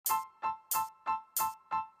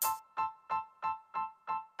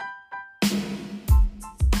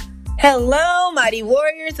Hello, mighty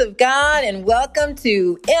warriors of God, and welcome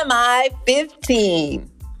to MI 15.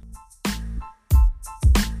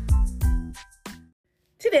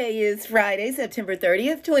 Today is Friday, September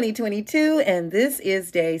 30th, 2022, and this is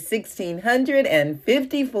day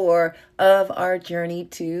 1654 of our journey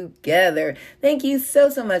together. Thank you so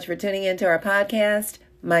much for tuning into our podcast.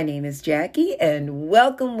 My name is Jackie, and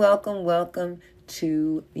welcome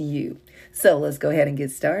to you. So let's go ahead and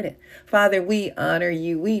get started. Father, we honor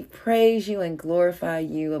you, we praise you and glorify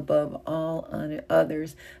you above all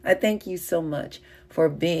others. I thank you so much for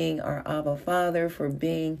being our Abba Father, for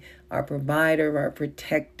being our provider, our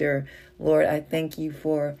protector. Lord, I thank you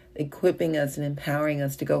for equipping us and empowering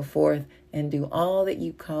us to go forth and do all that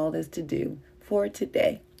you called us to do for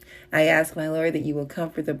today. I ask, my Lord, that you will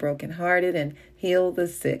comfort the brokenhearted and heal the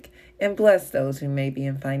sick and bless those who may be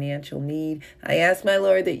in financial need. I ask, my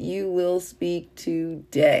Lord, that you will speak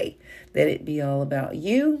today, that it be all about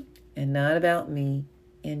you and not about me.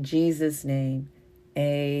 In Jesus' name,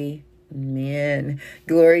 amen.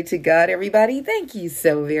 Glory to God, everybody. Thank you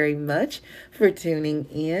so very much for tuning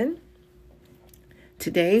in.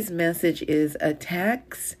 Today's message is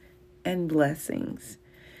attacks and blessings.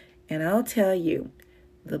 And I'll tell you,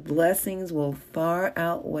 the blessings will far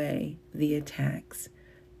outweigh the attacks.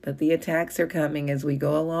 But the attacks are coming as we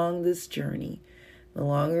go along this journey. The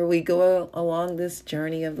longer we go along this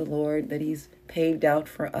journey of the Lord that He's paved out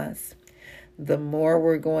for us, the more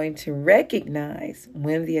we're going to recognize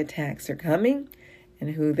when the attacks are coming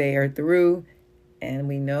and who they are through. And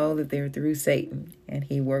we know that they're through Satan, and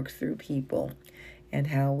he works through people, and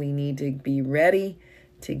how we need to be ready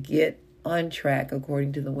to get on track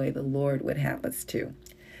according to the way the Lord would have us to.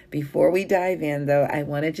 Before we dive in, though, I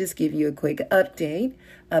want to just give you a quick update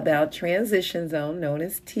about Transition Zone, known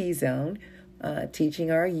as T-Zone,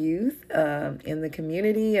 teaching our youth in the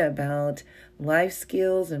community about life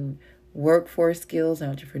skills and workforce skills,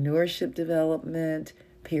 entrepreneurship development,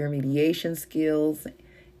 peer mediation skills,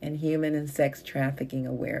 and human and sex trafficking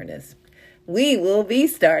awareness. We will be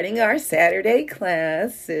starting our Saturday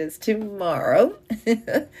classes tomorrow.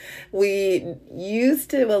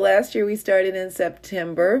 Last year we started in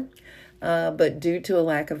September, but due to a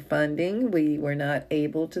lack of funding, we were not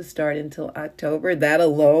able to start until October. That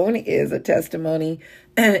alone is a testimony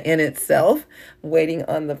in itself, waiting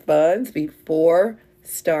on the funds before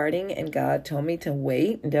starting. And God told me to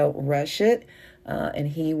wait and don't rush it, and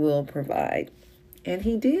He will provide. And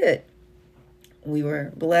He did. We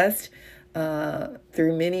were blessed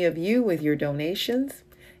through many of you with your donations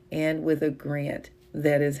and with a grant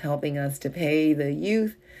that is helping us to pay the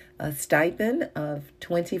youth a stipend of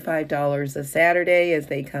 $25 a Saturday as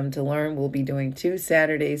they come to learn. We'll be doing 2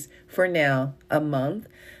 Saturdays for now, a month.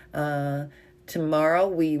 Tomorrow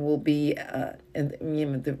we will be,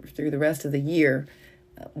 through the rest of the year,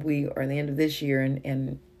 or the end of this year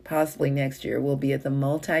and possibly next year, we'll be at the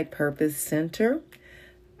Multi-Purpose Center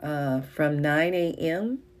from 9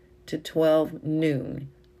 a.m. to 12 noon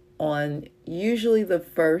on usually the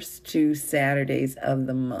first 2 Saturdays of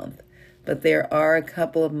the month. But there are a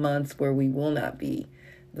couple of months where we will not be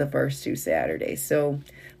the first 2 Saturdays. So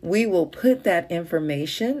we will put that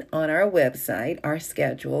information on our website, our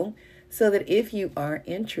schedule, so that if you are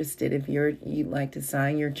interested, if you'd like to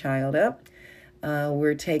sign your child up,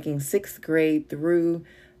 we're taking 6th grade through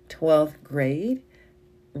 12th grade.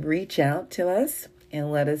 Reach out to us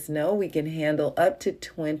and let us know. We can handle up to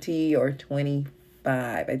 20 or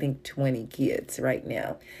 25, I think 20 kids right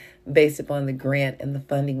now, based upon the grant and the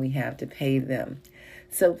funding we have to pay them.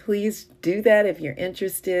 So please do that if you're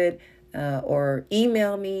interested, or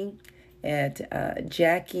email me at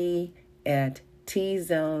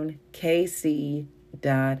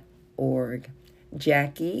jackie@tzonekc.org.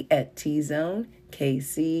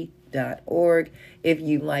 jackie@tzonekc.org if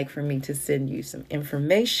you'd like for me to send you some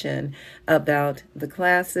information about the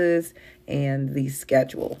classes and the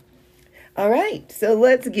schedule. All right, so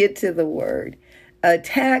let's get to the word.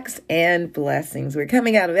 Attacks and blessings. We're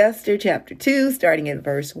coming out of Esther chapter 2, starting at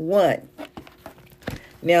verse 1.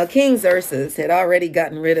 Now, King Xerxes had already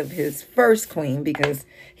gotten rid of his first queen because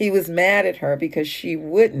he was mad at her because she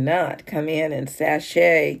would not come in and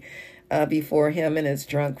sashay before him and his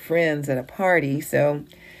drunk friends at a party. So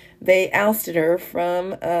they ousted her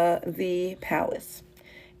from the palace.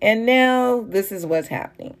 And now this is what's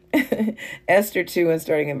happening. Esther 2 and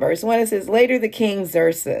starting in verse 1, it says, Later when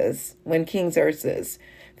King Xerxes'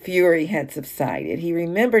 fury had subsided, he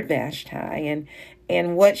remembered Vashti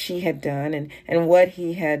and what she had done and what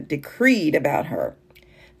he had decreed about her.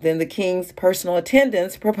 Then the king's personal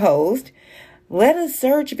attendants proposed, Let a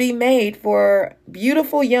search be made for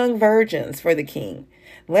beautiful young virgins for the king.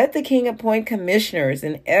 Let the king appoint commissioners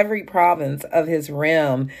in every province of his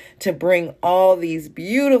realm to bring all these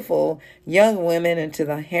beautiful young women into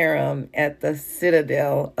the harem at the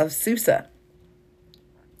citadel of Susa.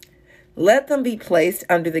 Let them be placed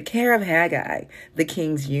under the care of Haggai, the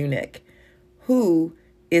king's eunuch, who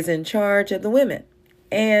is in charge of the women,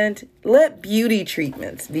 and let beauty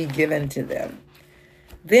treatments be given to them.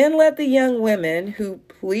 Then let the young women who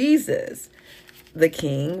pleases the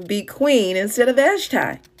king be queen instead of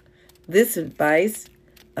Vashti. This advice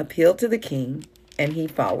appealed to the king, and he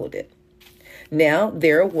followed it. Now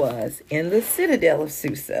there was in the citadel of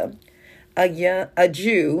Susa a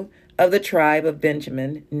Jew of the tribe of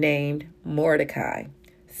Benjamin named Mordecai,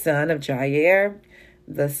 son of Jair,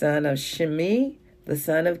 the son of Shimei, the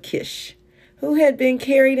son of Kish, who had been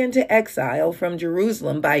carried into exile from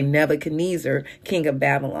Jerusalem by Nebuchadnezzar, king of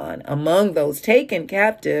Babylon, among those taken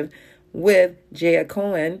captive with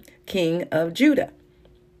Jehoiakim, king of Judah.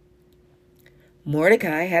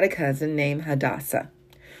 Mordecai had a cousin named Hadassah,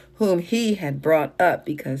 whom he had brought up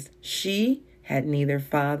because she had neither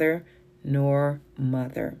father nor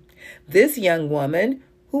mother. This young woman,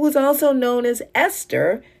 who was also known as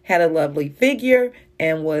Esther, had a lovely figure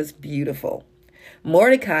and was beautiful.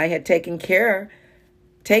 Mordecai had taken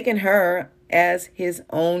her as his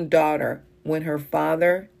own daughter when her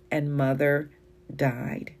father and mother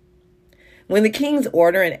died. When the king's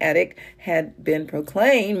order and edict had been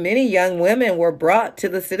proclaimed, many young women were brought to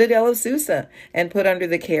the citadel of Susa and put under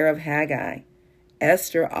the care of Haggai.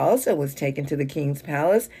 Esther also was taken to the king's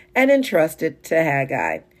palace and entrusted to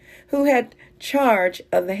Haggai, who had charge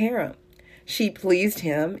of the harem. She pleased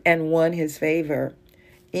him and won his favor.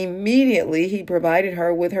 Immediately, he provided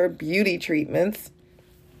her with her beauty treatments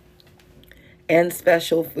and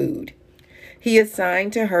special food. He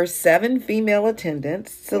assigned to her 7 female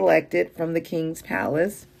attendants selected from the king's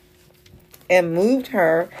palace and moved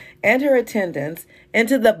her and her attendants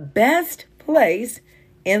into the best place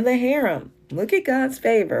in the harem. Look at God's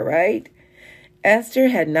favor, right? Esther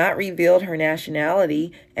had not revealed her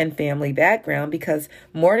nationality and family background because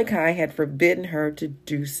Mordecai had forbidden her to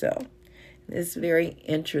do so. It's very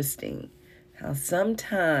interesting how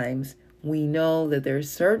sometimes we know that there are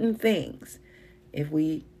certain things, if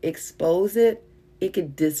we expose it, it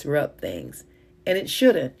could disrupt things. And it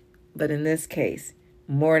shouldn't. But in this case,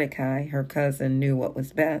 Mordecai, her cousin, knew what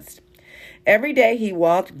was best. Every day he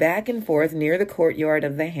walked back and forth near the courtyard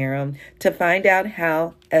of the harem to find out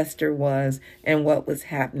how Esther was and what was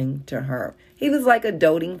happening to her. He was like a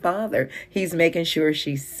doting father. He's making sure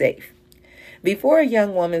she's safe. Before a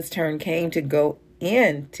young woman's turn came to go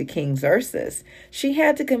in to King Xerxes, she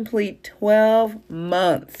had to complete 12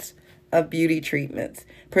 months of beauty treatments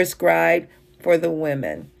prescribed for the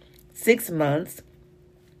women, 6 months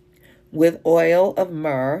with oil of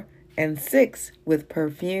myrrh, and 6 with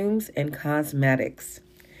perfumes and cosmetics.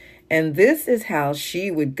 And this is how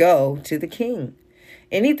she would go to the king.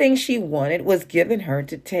 Anything she wanted was given her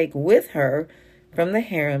to take with her from the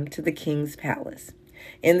harem to the king's palace.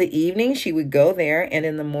 In the evening, she would go there, and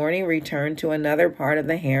in the morning return to another part of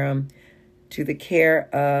the harem to the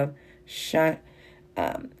care of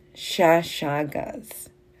Shashagaz.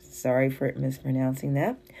 Sorry for mispronouncing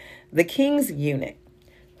that. The king's eunuch,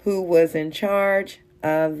 who was in charge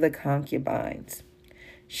of the concubines.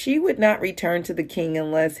 She would not return to the king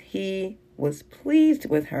unless he was pleased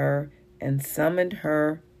with her and summoned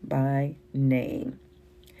her by name.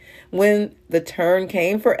 When the turn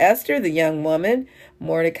came for Esther, the young woman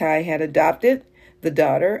Mordecai had adopted, the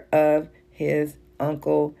daughter of his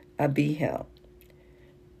uncle Abihail,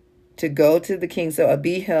 to go to the king. So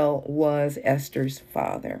Abihail was Esther's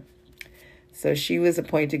father. So she was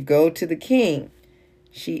appointed to go to the king.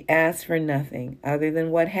 She asked for nothing other than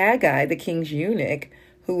what Haggai, the king's eunuch,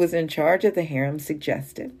 who was in charge of the harem,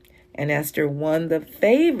 suggested. And Esther won the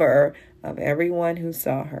favor of everyone who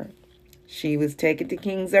saw her. She was taken to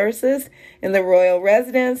King Xerxes in the royal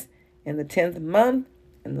residence in the 10th month,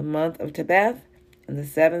 in the month of Tebeth, in the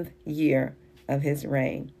 7th year of his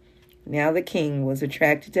reign. Now the king was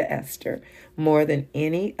attracted to Esther more than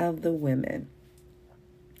any of the women,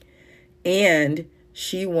 and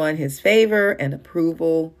she won his favor and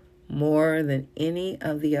approval more than any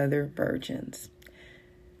of the other virgins.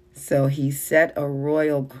 So he set a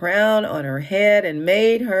royal crown on her head and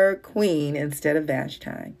made her queen instead of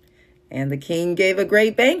Vashti. And the king gave a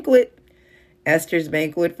great banquet, Esther's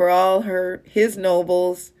banquet, for all his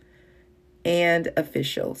nobles and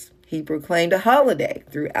officials. He proclaimed a holiday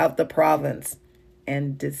throughout the province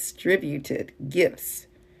and distributed gifts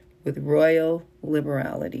with royal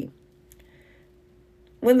liberality.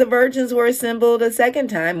 When the virgins were assembled a second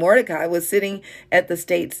time, Mordecai was sitting at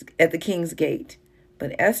the king's gate.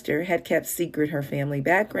 But Esther had kept secret her family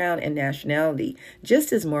background and nationality,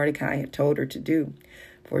 just as Mordecai had told her to do.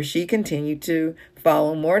 For she continued to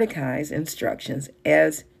follow Mordecai's instructions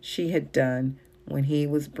as she had done when he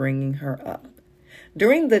was bringing her up.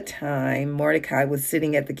 During the time Mordecai was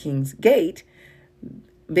sitting at the king's gate,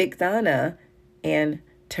 Bigthana and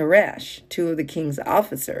Teresh, two of the king's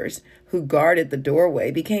officers who guarded the doorway,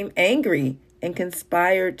 became angry and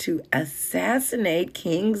conspired to assassinate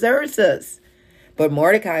King Xerxes. But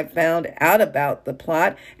Mordecai found out about the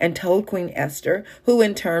plot and told Queen Esther, who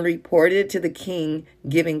in turn reported it to the king,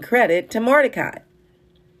 giving credit to Mordecai.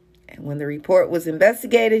 And when the report was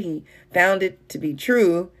investigated, he found it to be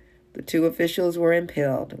true. The two officials were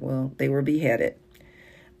impaled. Well, they were beheaded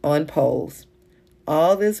on poles.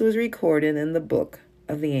 All this was recorded in the book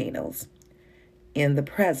of the Annals in the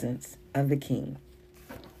presence of the king.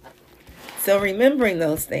 So remembering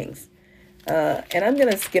those things, and I'm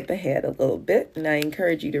going to skip ahead a little bit, and I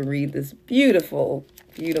encourage you to read this beautiful,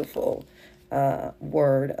 beautiful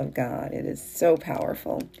word of God. It is so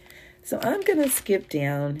powerful. So I'm going to skip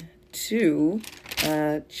down to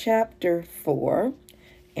chapter 4,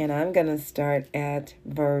 and I'm going to start at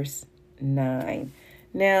verse 9.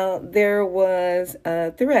 Now, there was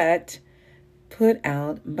a threat put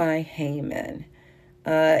out by Haman.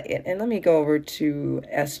 And let me go over to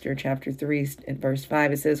Esther chapter 3 and verse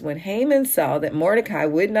 5. It says, when Haman saw that Mordecai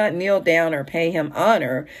would not kneel down or pay him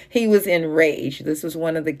honor, he was enraged. This was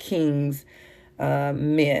one of the king's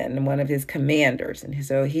men, one of his commanders. And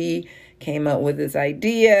so he came up with this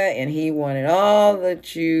idea, and he wanted all the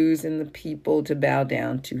Jews and the people to bow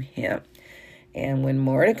down to him. And when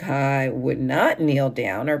Mordecai would not kneel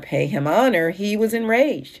down or pay him honor, he was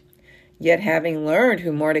enraged. Yet having learned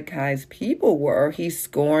who Mordecai's people were, he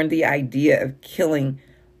scorned the idea of killing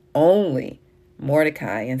only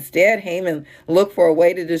Mordecai. Instead, Haman looked for a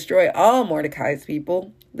way to destroy all Mordecai's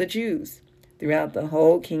people, the Jews, throughout the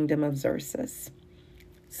whole kingdom of Xerxes.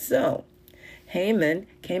 So Haman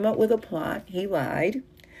came up with a plot. He lied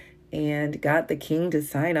and got the king to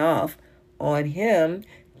sign off on him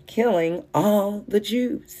killing all the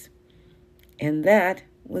Jews. And that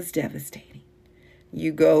was devastating.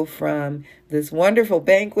 You go from this wonderful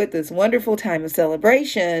banquet, this wonderful time of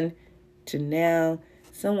celebration, to now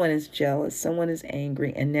someone is jealous, someone is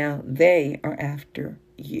angry, and now they are after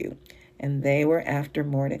you. And they were after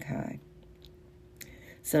Mordecai.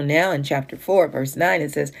 So now in chapter 4, verse 9,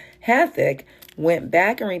 it says, Hathach went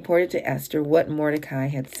back and reported to Esther what Mordecai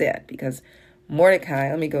had said. Because Mordecai,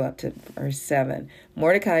 let me go up to verse 7.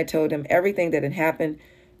 Mordecai told him everything that had happened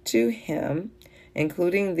to him,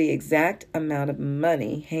 including the exact amount of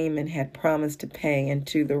money Haman had promised to pay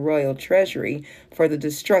into the royal treasury for the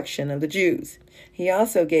destruction of the Jews. He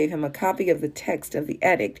also gave him a copy of the text of the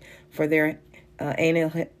edict for their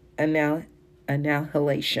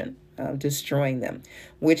annihilation, destroying them,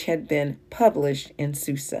 which had been published in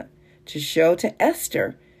Susa, to show to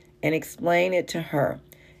Esther and explain it to her.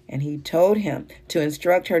 And he told him to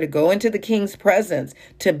instruct her to go into the king's presence,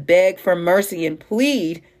 to beg for mercy and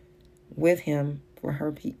plead with him for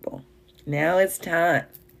her people. Now it's time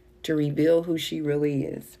to reveal who she really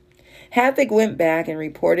is. Hathach went back and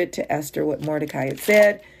reported to Esther what Mordecai had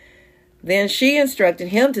said. Then she instructed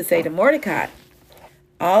him to say to Mordecai,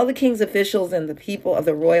 all the king's officials and the people of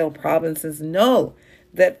the royal provinces know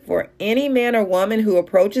that for any man or woman who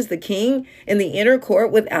approaches the king in the inner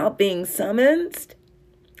court without being summoned,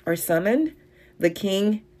 the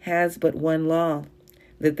king has but one law,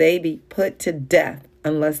 that they be put to death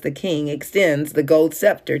unless the king extends the gold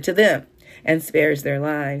scepter to them and spares their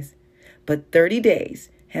lives. But 30 days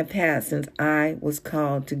have passed since I was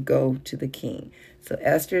called to go to the king. So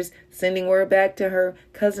Esther's sending word back to her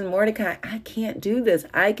cousin Mordecai, I can't do this.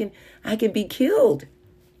 I can be killed.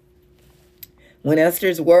 When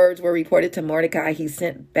Esther's words were reported to Mordecai, he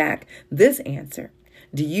sent back this answer.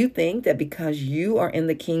 Do you think that because you are in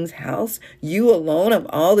the king's house, you alone of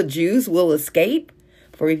all the Jews will escape?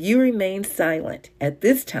 For if you remain silent at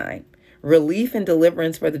this time, relief and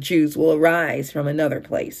deliverance for the Jews will arise from another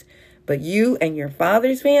place, but you and your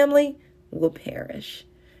father's family will perish.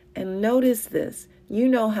 And notice this. You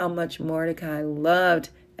know how much Mordecai loved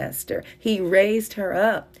Esther. He raised her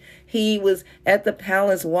up. He was at the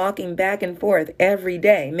palace walking back and forth every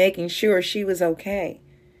day, making sure she was okay.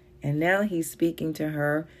 And now he's speaking to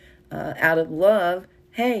her out of love.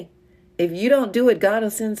 Hey, if you don't do it, God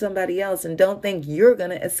will send somebody else, and don't think you're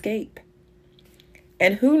going to escape.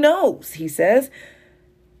 And who knows, he says,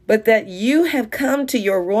 but that you have come to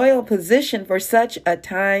your royal position for such a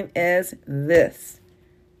time as this.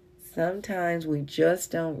 Sometimes we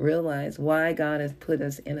just don't realize why God has put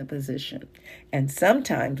us in a position. And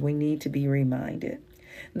sometimes we need to be reminded.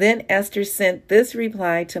 Then Esther sent this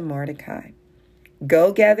reply to Mordecai.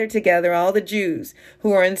 Go gather together all the Jews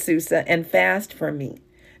who are in Susa and fast for me.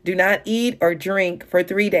 Do not eat or drink for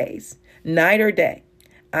 3 days, night or day.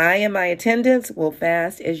 I and my attendants will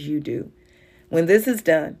fast as you do. When this is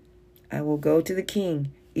done, I will go to the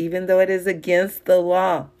king, even though it is against the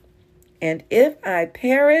law. And if I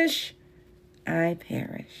perish, I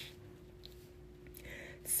perish.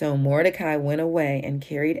 So Mordecai went away and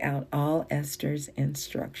carried out all Esther's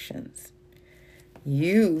instructions.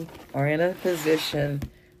 You are in a position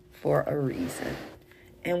for a reason,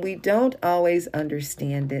 and we don't always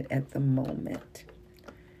understand it at the moment.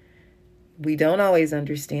 We don't always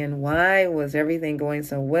understand why was everything going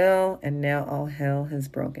so well and now all hell has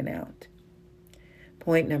broken out.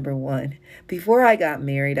 Point number 1. Before I got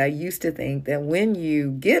married, I used to think that when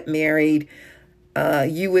you get married,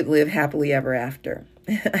 you would live happily ever after.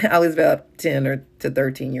 I was about 10 to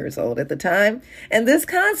 13 years old at the time. And this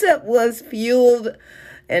concept was fueled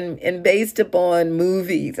and based upon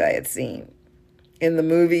movies I had seen. In the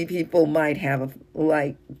movie, people might have a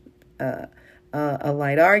light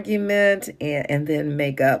argument and then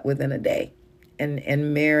make up within a day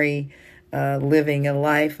and marry, living a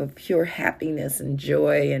life of pure happiness and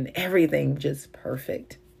joy and everything just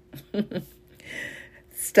perfect.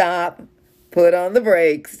 Stop. Put on the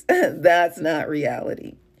brakes. That's not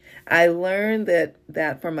reality. I learned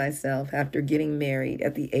that for myself after getting married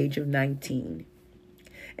at the age of 19.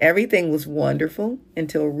 Everything was wonderful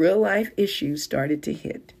until real life issues started to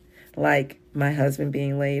hit, like my husband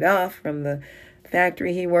being laid off from the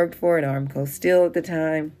factory he worked for at Armco Steel at the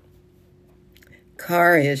time,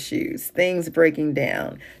 car issues, things breaking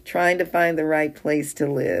down, trying to find the right place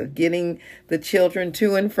to live, getting the children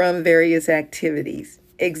to and from various activities,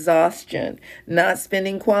 exhaustion, not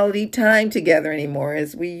spending quality time together anymore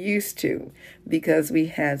as we used to because we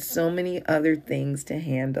had so many other things to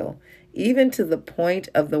handle, even to the point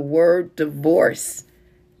of the word divorce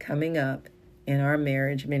coming up in our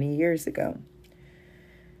marriage many years ago.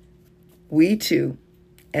 We too,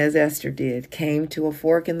 as Esther did, came to a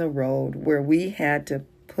fork in the road where we had to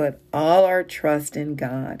put all our trust in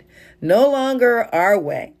God, no longer our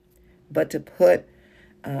way, but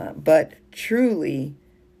truly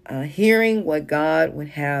hearing what God would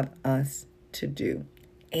have us to do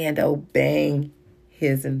and obeying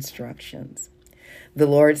his instructions. The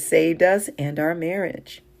Lord saved us and our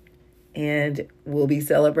marriage, and we'll be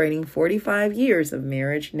celebrating 45 years of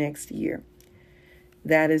marriage next year.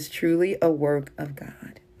 That is truly a work of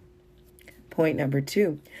God. Point number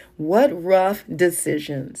 2, what rough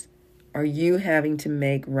decisions are you having to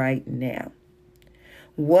make right now?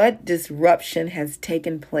 What disruption has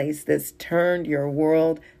taken place that's turned your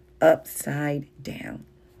world upside down?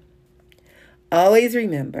 Always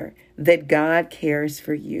remember that God cares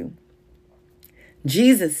for you.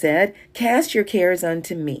 Jesus said, "Cast your cares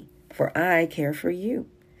unto me, for I care for you."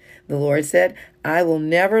 The Lord said, "I will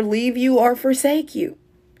never leave you or forsake you."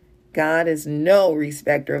 God is no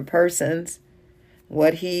respecter of persons.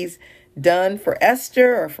 What he's done for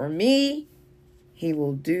Esther or for me, he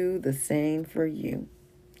will do the same for you.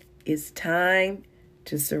 It's time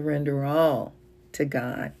to surrender all to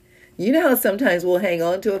God. You know how sometimes we'll hang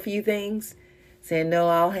on to a few things, saying, no,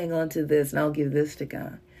 I'll hang on to this and I'll give this to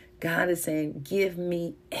God. God is saying, give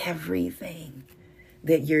me everything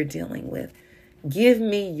that you're dealing with. Give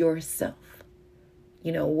me yourself.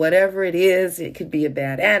 You know, whatever it is, it could be a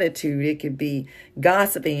bad attitude. It could be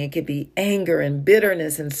gossiping. It could be anger and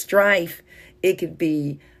bitterness and strife. It could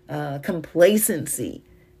be complacency.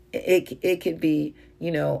 It could be,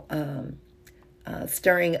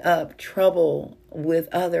 stirring up trouble with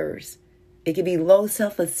others. It could be low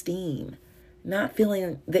self-esteem, not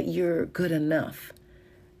feeling that you're good enough.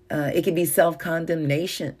 It could be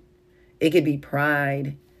self-condemnation. It could be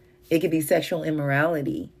pride. It could be sexual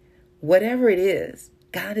immorality. Whatever it is,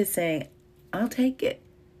 God is saying, I'll take it.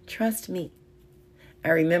 Trust me. I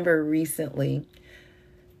remember recently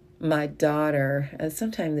my daughter,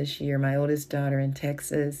 sometime this year, my oldest daughter in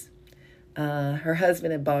Texas, her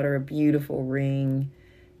husband had bought her a beautiful ring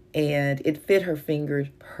and it fit her fingers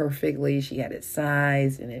perfectly. She had its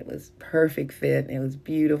size and it was perfect fit and it was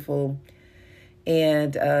beautiful.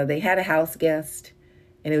 And they had a house guest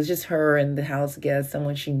and it was just her and the house guest,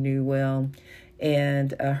 someone she knew well.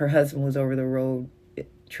 And her husband was over the road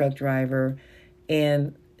truck driver.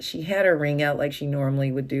 And she had her ring out like she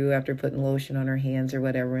normally would do after putting lotion on her hands or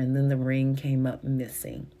whatever. And then the ring came up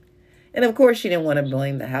missing. And of course, she didn't want to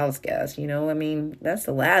blame the house guest. That's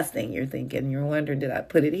the last thing you're thinking. You're wondering, did I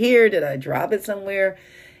put it here? Did I drop it somewhere?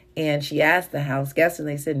 And she asked the house guest and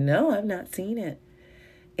they said, no, I've not seen it.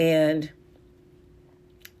 And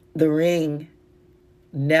the ring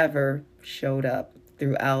never showed up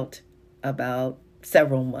throughout about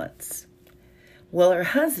several months. Well, her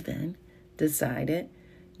husband decided,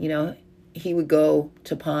 he would go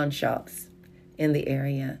to pawn shops in the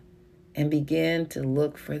area and begin to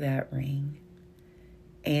look for that ring.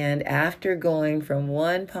 And after going from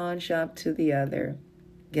one pawn shop to the other,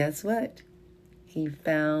 guess what? He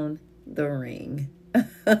found the ring.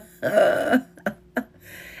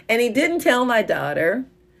 And he didn't tell my daughter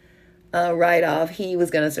right off. He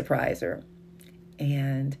was going to surprise her.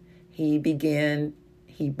 And he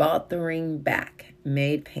bought the ring back,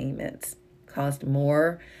 made payments, cost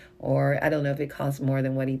more, or I don't know if it cost more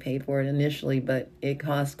than what he paid for it initially, but it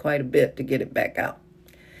cost quite a bit to get it back out.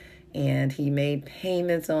 And he made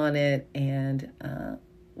payments on it and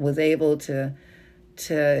was able to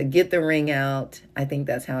get the ring out. I think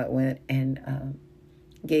that's how it went, and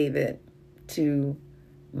gave it to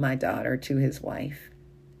my daughter, to his wife.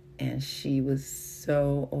 And she was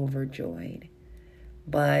so overjoyed.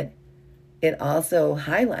 But it also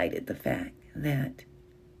highlighted the fact that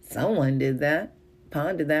someone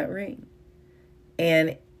pawned that ring.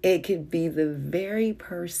 And it could be the very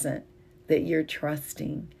person that you're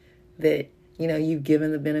trusting, that, you've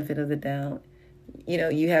given the benefit of the doubt.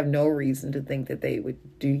 You have no reason to think that they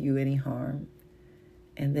would do you any harm.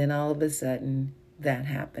 And then all of a sudden, that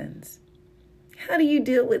happens. How do you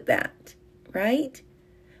deal with that, right?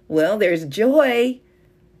 Well, there's joy,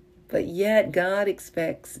 but yet God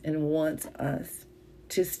expects and wants us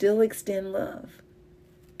to still extend love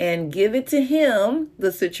and give it to Him,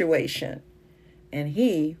 the situation, and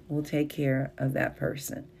He will take care of that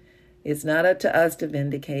person. It's not up to us to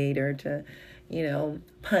vindicate or to,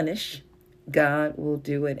 punish. God will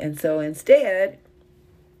do it. And so instead,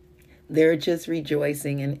 they're just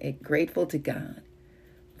rejoicing and grateful to God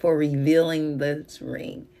for revealing this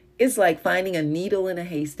ring. It's like finding a needle in a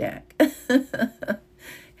haystack.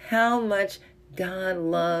 How much God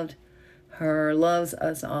loved her, loves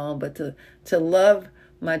us all, but to love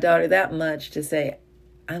my daughter that much to say,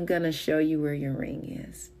 I'm going to show you where your ring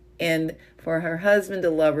is. And for her husband to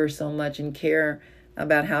love her so much and care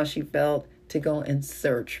about how she felt, to go and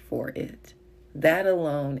search for it. That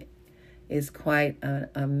alone is quite an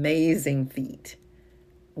amazing feat.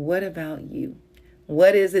 What about you?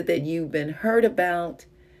 What is it that you've been hurt about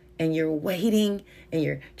and you're waiting and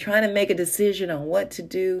you're trying to make a decision on what to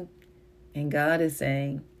do? And God is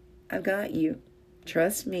saying, I've got you.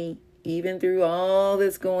 Trust me, even through all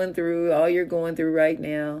you're going through right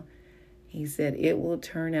now. He said it will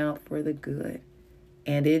turn out for the good.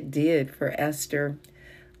 And it did for Esther.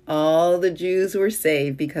 All the Jews were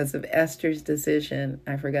saved because of Esther's decision.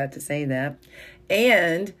 I forgot to say that.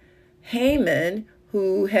 And Haman,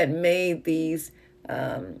 who had made these,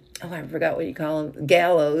 I forgot what you call them,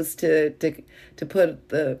 gallows to put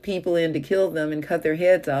the people in to kill them and cut their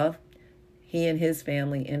heads off. He and his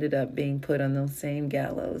family ended up being put on those same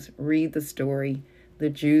gallows. Read the story. The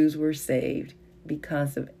Jews were saved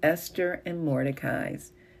because of Esther and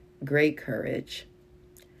Mordecai's great courage.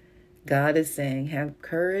 God is saying, have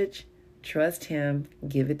courage, trust Him,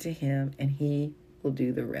 give it to Him, and He will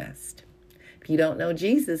do the rest. If you don't know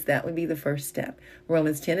Jesus, that would be the first step.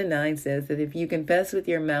 Romans 10:9 says that if you confess with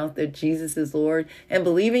your mouth that Jesus is Lord and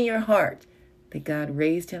believe in your heart that God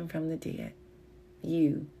raised Him from the dead,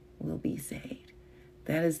 you will be saved.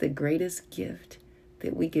 That is the greatest gift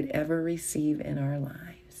that we could ever receive in our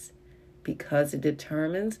lives, because it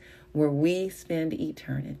determines where we spend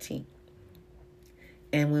eternity.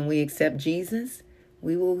 And when we accept Jesus,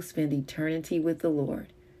 we will spend eternity with the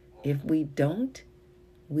Lord. If we don't,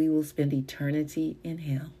 we will spend eternity in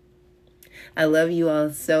hell. I love you all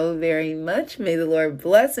so very much. May the Lord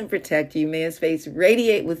bless and protect you. May His face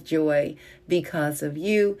radiate with joy because of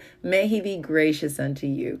you. May He be gracious unto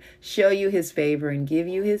you, show you His favor, and give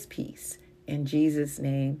you His peace. In Jesus'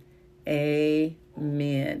 name, amen.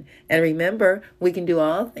 And remember, we can do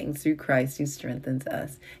all things through Christ who strengthens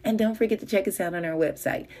us. And don't forget to check us out on our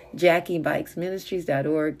website,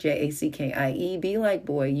 JackieBikesMinistries.org, JACKIE, B like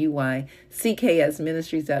boy, UY,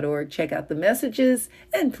 CKSMinistries.org. Check out the messages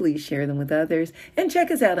and please share them with others. And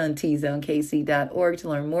check us out on TZoneKC.org to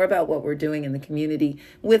learn more about what we're doing in the community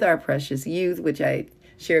with our precious youth, which I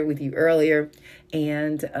shared with you earlier,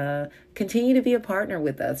 and continue to be a partner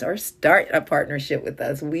with us or start a partnership with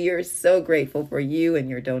us. We are so grateful for you and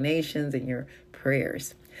your donations and your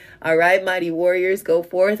prayers. All right, mighty warriors, go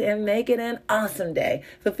forth and make it an awesome day,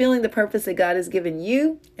 fulfilling the purpose that God has given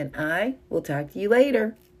you, and I will talk to you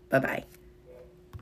later. Bye-bye.